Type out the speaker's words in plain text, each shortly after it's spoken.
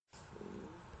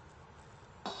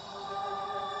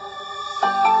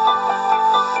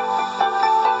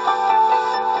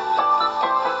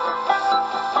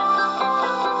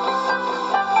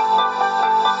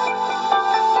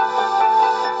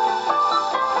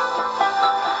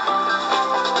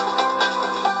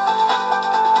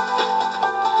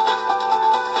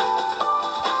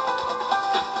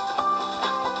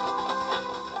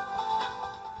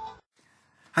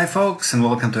folks, and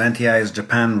welcome to NTI's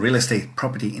Japan Real Estate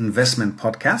Property Investment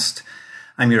Podcast.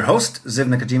 I'm your host, Ziv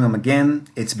Nakajima again.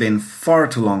 It's been far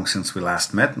too long since we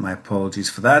last met. My apologies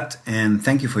for that, and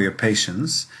thank you for your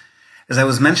patience. As I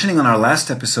was mentioning on our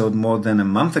last episode more than a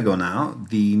month ago now,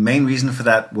 the main reason for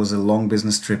that was a long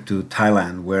business trip to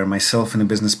Thailand, where myself and a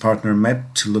business partner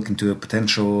met to look into a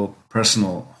potential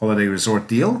personal holiday resort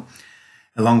deal,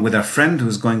 along with our friend who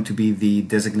is going to be the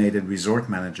designated resort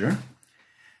manager.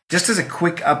 Just as a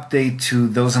quick update to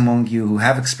those among you who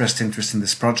have expressed interest in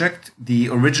this project, the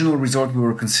original resort we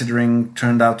were considering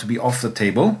turned out to be off the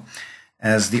table,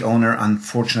 as the owner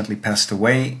unfortunately passed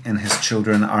away and his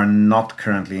children are not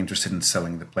currently interested in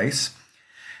selling the place.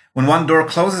 When one door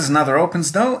closes, another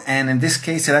opens though, and in this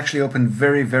case it actually opened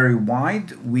very, very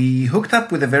wide. We hooked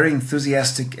up with a very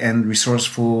enthusiastic and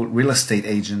resourceful real estate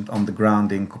agent on the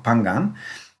ground in Kopangan,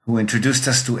 who introduced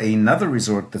us to another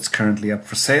resort that's currently up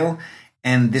for sale.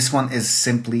 And this one is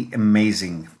simply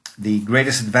amazing. The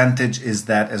greatest advantage is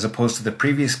that, as opposed to the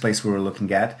previous place we were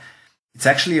looking at, it's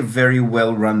actually a very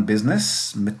well-run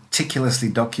business, meticulously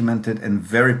documented and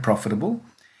very profitable.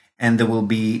 And there will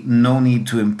be no need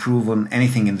to improve on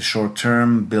anything in the short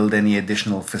term, build any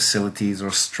additional facilities or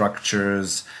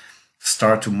structures,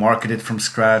 start to market it from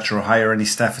scratch or hire any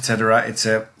staff, etc. It's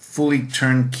a fully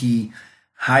turnkey,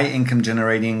 high-income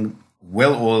generating,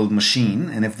 well-oiled machine,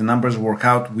 and if the numbers work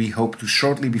out, we hope to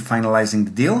shortly be finalizing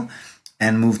the deal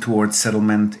and move towards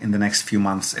settlement in the next few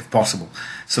months if possible,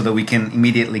 so that we can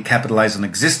immediately capitalize on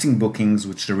existing bookings,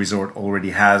 which the resort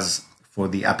already has for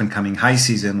the up-and-coming high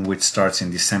season, which starts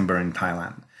in December in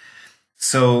Thailand.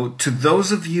 So to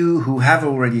those of you who have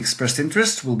already expressed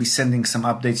interest, we'll be sending some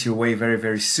updates your way very,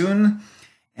 very soon.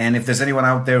 And if there's anyone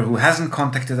out there who hasn't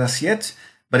contacted us yet,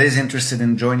 but is interested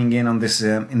in joining in on this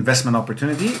investment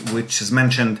opportunity, which, as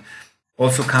mentioned,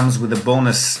 also comes with a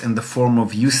bonus in the form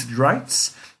of usage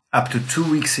rights, up to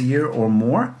 2 weeks a year or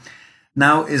more,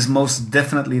 now is most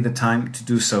definitely the time to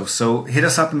do so. So hit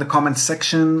us up in the comments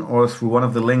section or through one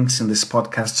of the links in this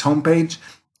podcast's homepage,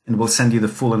 and we'll send you the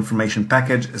full information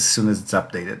package as soon as it's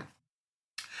updated.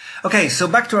 Okay, so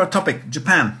back to our topic,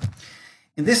 Japan.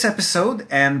 In this episode,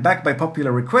 and backed by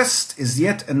popular request, is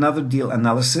yet another deal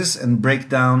analysis and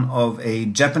breakdown of a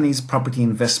Japanese property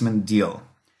investment deal.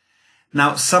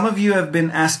 Now, some of you have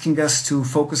been asking us to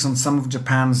focus on some of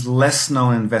Japan's less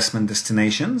known investment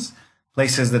destinations,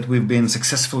 places that we've been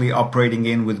successfully operating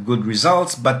in with good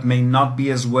results, but may not be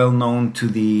as well known to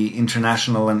the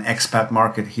international and expat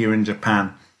market here in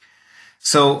Japan.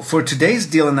 So for today's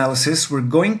deal analysis, we're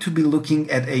going to be looking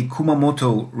at a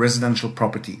Kumamoto residential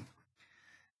property.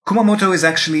 Kumamoto is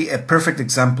actually a perfect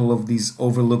example of these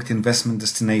overlooked investment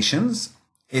destinations.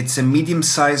 It's a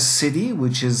medium-sized city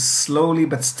which is slowly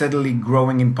but steadily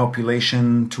growing in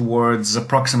population towards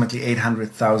approximately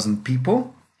 800,000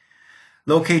 people.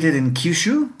 Located in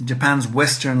Kyushu, Japan's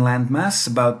western landmass,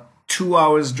 about 2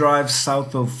 hours drive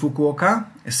south of Fukuoka,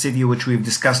 a city which we've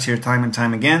discussed here time and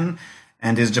time again,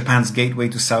 and is Japan's gateway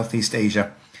to Southeast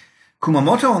Asia.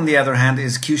 Kumamoto, on the other hand,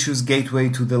 is Kyushu's gateway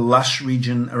to the lush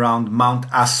region around Mount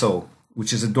Aso,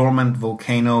 which is a dormant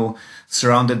volcano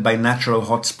surrounded by natural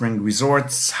hot spring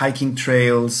resorts, hiking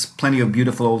trails, plenty of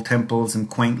beautiful old temples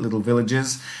and quaint little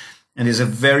villages, and is a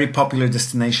very popular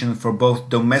destination for both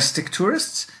domestic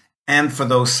tourists and for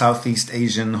those Southeast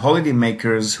Asian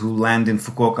holidaymakers who land in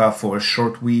Fukuoka for a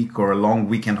short week or a long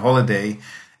weekend holiday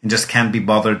and just can't be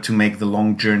bothered to make the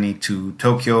long journey to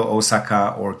Tokyo,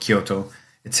 Osaka, or Kyoto,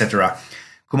 etc.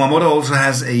 Kumamoto also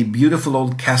has a beautiful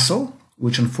old castle,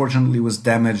 which unfortunately was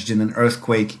damaged in an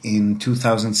earthquake in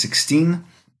 2016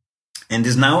 and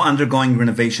is now undergoing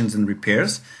renovations and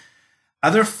repairs.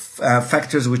 Other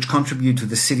factors which contribute to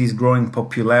the city's growing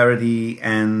popularity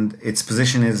and its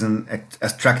position as an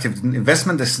attractive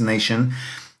investment destination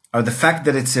are the fact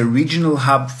that it's a regional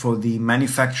hub for the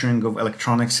manufacturing of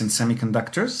electronics and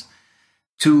semiconductors.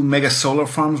 2 mega solar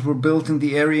farms were built in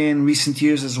the area in recent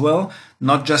years as well,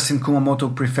 not just in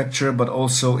Kumamoto Prefecture, but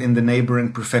also in the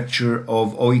neighboring prefecture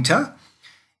of Oita.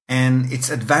 And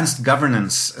its advanced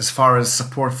governance as far as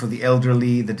support for the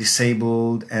elderly, the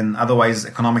disabled, and otherwise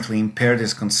economically impaired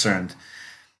is concerned.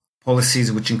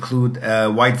 Policies which include a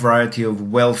wide variety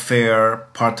of welfare,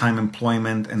 part-time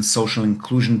employment, and social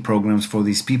inclusion programs for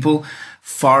these people,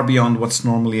 far beyond what's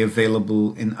normally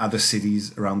available in other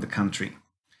cities around the country.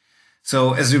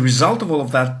 So as a result of all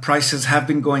of that, prices have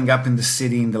been going up in the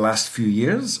city in the last few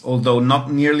years, although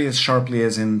not nearly as sharply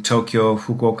as in Tokyo,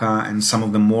 Fukuoka, and some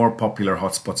of the more popular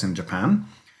hotspots in Japan,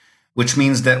 which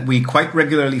means that we quite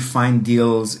regularly find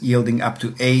deals yielding up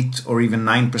to 8 or even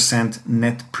 9%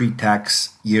 net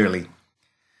pre-tax yearly.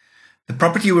 The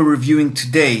property we're reviewing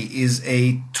today is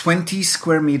a 20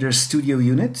 square meter studio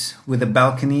unit with a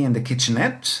balcony and a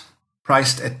kitchenette,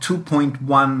 priced at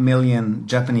 2.1 million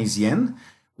Japanese yen,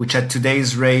 which at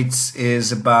today's rates is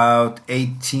about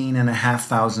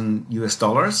 18,500 US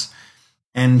dollars,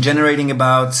 and generating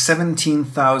about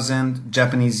 17,000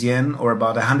 Japanese yen, or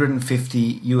about 150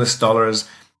 US dollars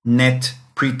net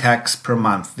pre-tax per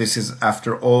month. This is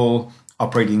after all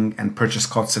operating and purchase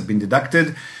costs have been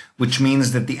deducted, which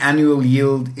means that the annual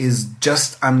yield is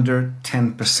just under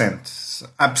 10%. So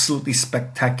absolutely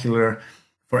spectacular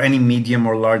for any medium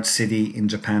or large city in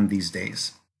Japan these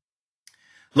days.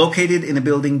 Located in a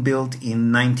building built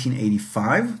in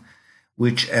 1985,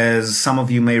 which, as some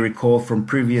of you may recall from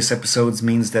previous episodes,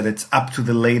 means that it's up to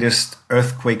the latest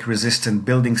earthquake-resistant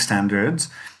building standards,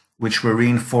 which were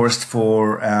reinforced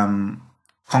for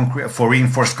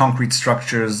reinforced concrete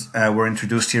structures were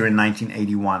introduced here in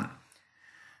 1981.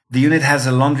 The unit has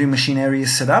a laundry machine area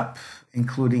set up,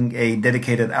 including a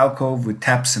dedicated alcove with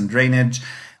taps and drainage,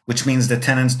 which means that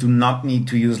tenants do not need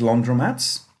to use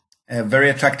laundromats. A very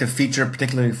attractive feature,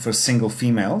 particularly for single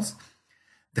females.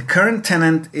 The current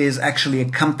tenant is actually a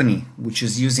company which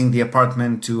is using the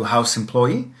apartment to house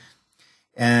employee,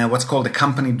 what's called a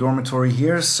company dormitory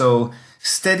here. So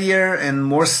steadier and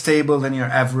more stable than your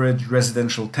average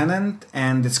residential tenant.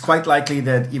 And it's quite likely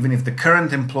that even if the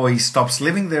current employee stops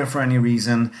living there for any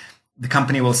reason, the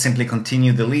company will simply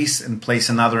continue the lease and place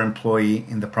another employee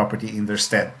in the property in their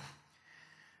stead.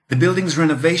 The building's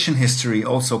renovation history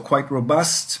also quite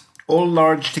robust. All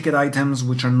large ticket items,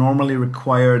 which are normally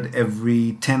required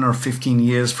every 10 or 15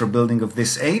 years for a building of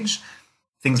this age,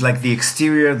 things like the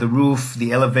exterior, the roof,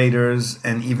 the elevators,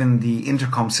 and even the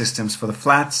intercom systems for the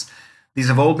flats, these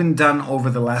have all been done over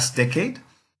the last decade.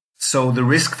 So the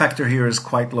risk factor here is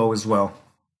quite low as well.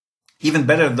 Even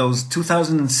better, those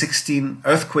 2016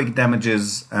 earthquake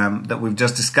damages that we've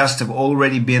just discussed have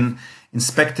already been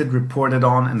inspected, reported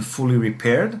on, and fully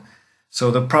repaired.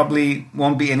 So there probably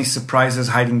won't be any surprises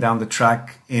hiding down the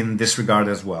track in this regard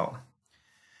as well.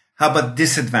 How about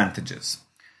disadvantages?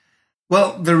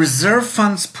 Well, the reserve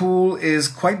funds pool is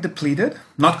quite depleted,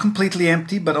 not completely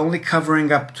empty, but only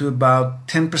covering up to about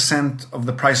 10% of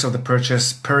the price of the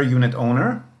purchase per unit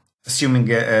owner, assuming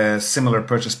a similar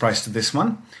purchase price to this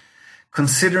one.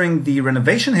 Considering the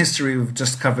renovation history we've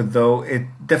just covered, though, it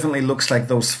definitely looks like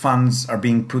those funds are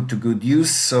being put to good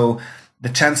use. So the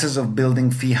chances of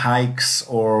building fee hikes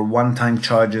or one-time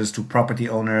charges to property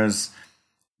owners,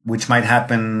 which might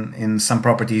happen in some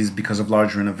properties because of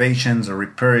large renovations or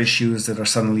repair issues that are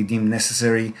suddenly deemed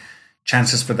necessary,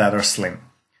 chances for that are slim.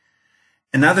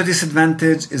 Another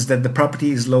disadvantage is that the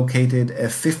property is located a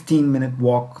 15-minute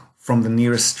walk from the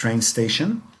nearest train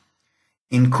station.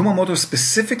 In Kumamoto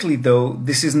specifically, though,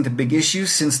 this isn't a big issue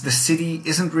since the city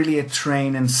isn't really a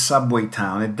train and subway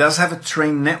town. It does have a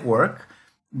train network,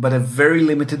 but a very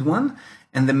limited one.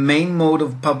 And the main mode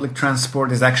of public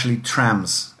transport is actually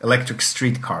trams, electric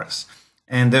streetcars.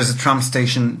 And there's a tram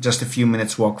station just a few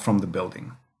minutes walk from the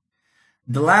building.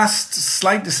 The last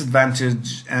slight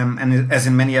disadvantage, and as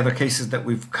in many other cases that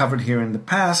we've covered here in the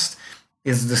past,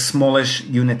 is the smallish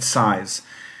unit size.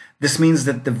 This means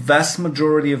that the vast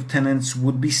majority of tenants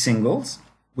would be singles,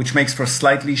 which makes for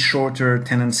slightly shorter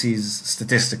tenancies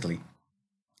statistically.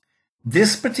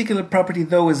 This particular property,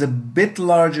 though, is a bit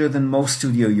larger than most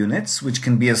studio units, which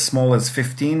can be as small as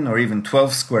 15 or even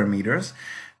 12 square meters.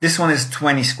 This one is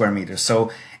 20 square meters, so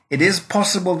it is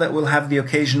possible that we'll have the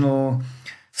occasional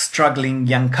struggling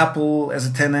young couple as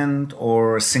a tenant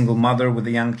or a single mother with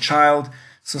a young child,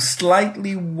 so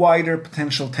slightly wider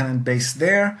potential tenant base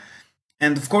there.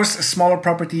 And of course, a smaller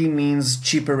property means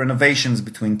cheaper renovations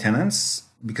between tenants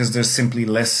because there's simply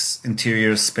less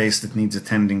interior space that needs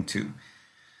attending to.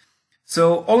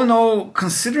 So all in all,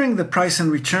 considering the price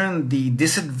and return, the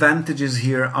disadvantages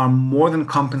here are more than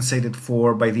compensated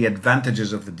for by the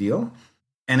advantages of the deal.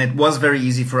 And it was very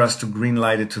easy for us to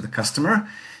greenlight it to the customer.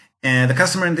 And the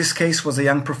customer in this case was a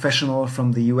young professional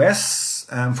from the US,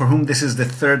 for whom this is the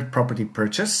third property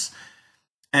purchase.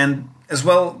 And as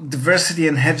well, diversity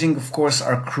and hedging, of course,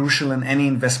 are crucial in any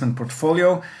investment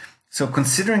portfolio. So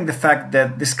considering the fact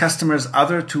that this customer's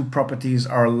other two properties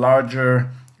are larger,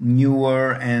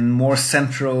 newer, and more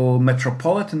central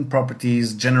metropolitan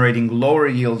properties generating lower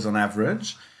yields on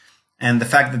average, and the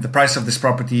fact that the price of this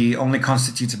property only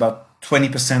constitutes about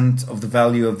 20% of the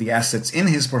value of the assets in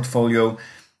his portfolio,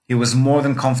 he was more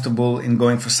than comfortable in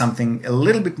going for something a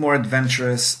little bit more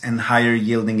adventurous and higher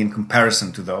yielding in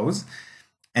comparison to those,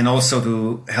 and also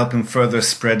to help him further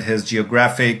spread his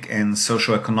geographic and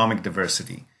socioeconomic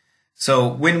diversity. So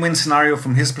win-win scenario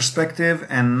from his perspective,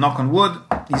 and knock on wood,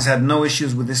 he's had no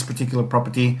issues with this particular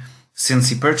property since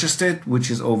he purchased it, which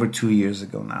is over 2 years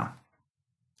ago now.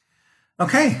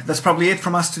 Okay, that's probably it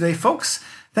from us today, folks.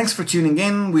 Thanks for tuning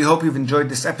in. We hope you've enjoyed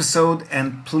this episode,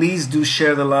 and please do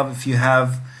share the love if you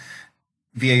have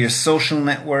via your social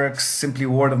networks, simply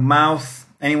word of mouth.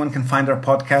 Anyone can find our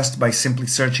podcast by simply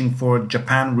searching for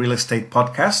Japan Real Estate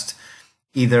Podcast,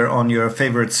 either on your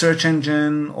favorite search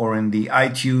engine or in the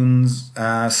iTunes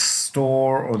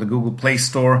store or the Google Play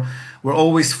Store. We're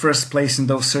always first place in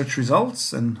those search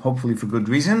results, and hopefully for good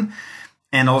reason.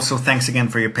 And also, thanks again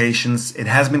for your patience. It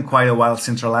has been quite a while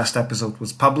since our last episode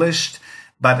was published,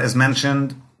 but as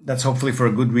mentioned, that's hopefully for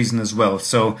a good reason as well.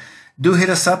 So do hit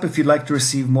us up if you'd like to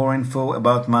receive more info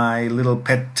about my little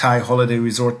pet Thai holiday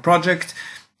resort project.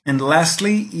 And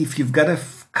lastly, if you've got a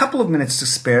couple of minutes to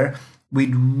spare,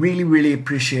 we'd really, really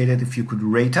appreciate it if you could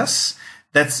rate us.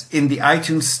 That's in the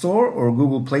iTunes Store or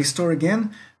Google Play Store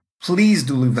again. Please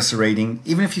do leave us a rating.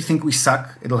 Even if you think we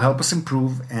suck, it'll help us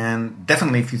improve. And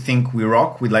definitely if you think we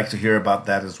rock, we'd like to hear about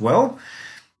that as well.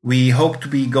 We hope to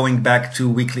be going back to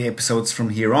weekly episodes from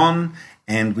here on,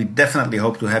 and we definitely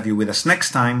hope to have you with us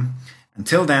next time.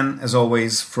 Until then, as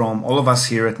always, from all of us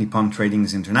here at Nippon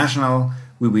Tradings International,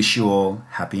 we wish you all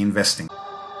happy investing.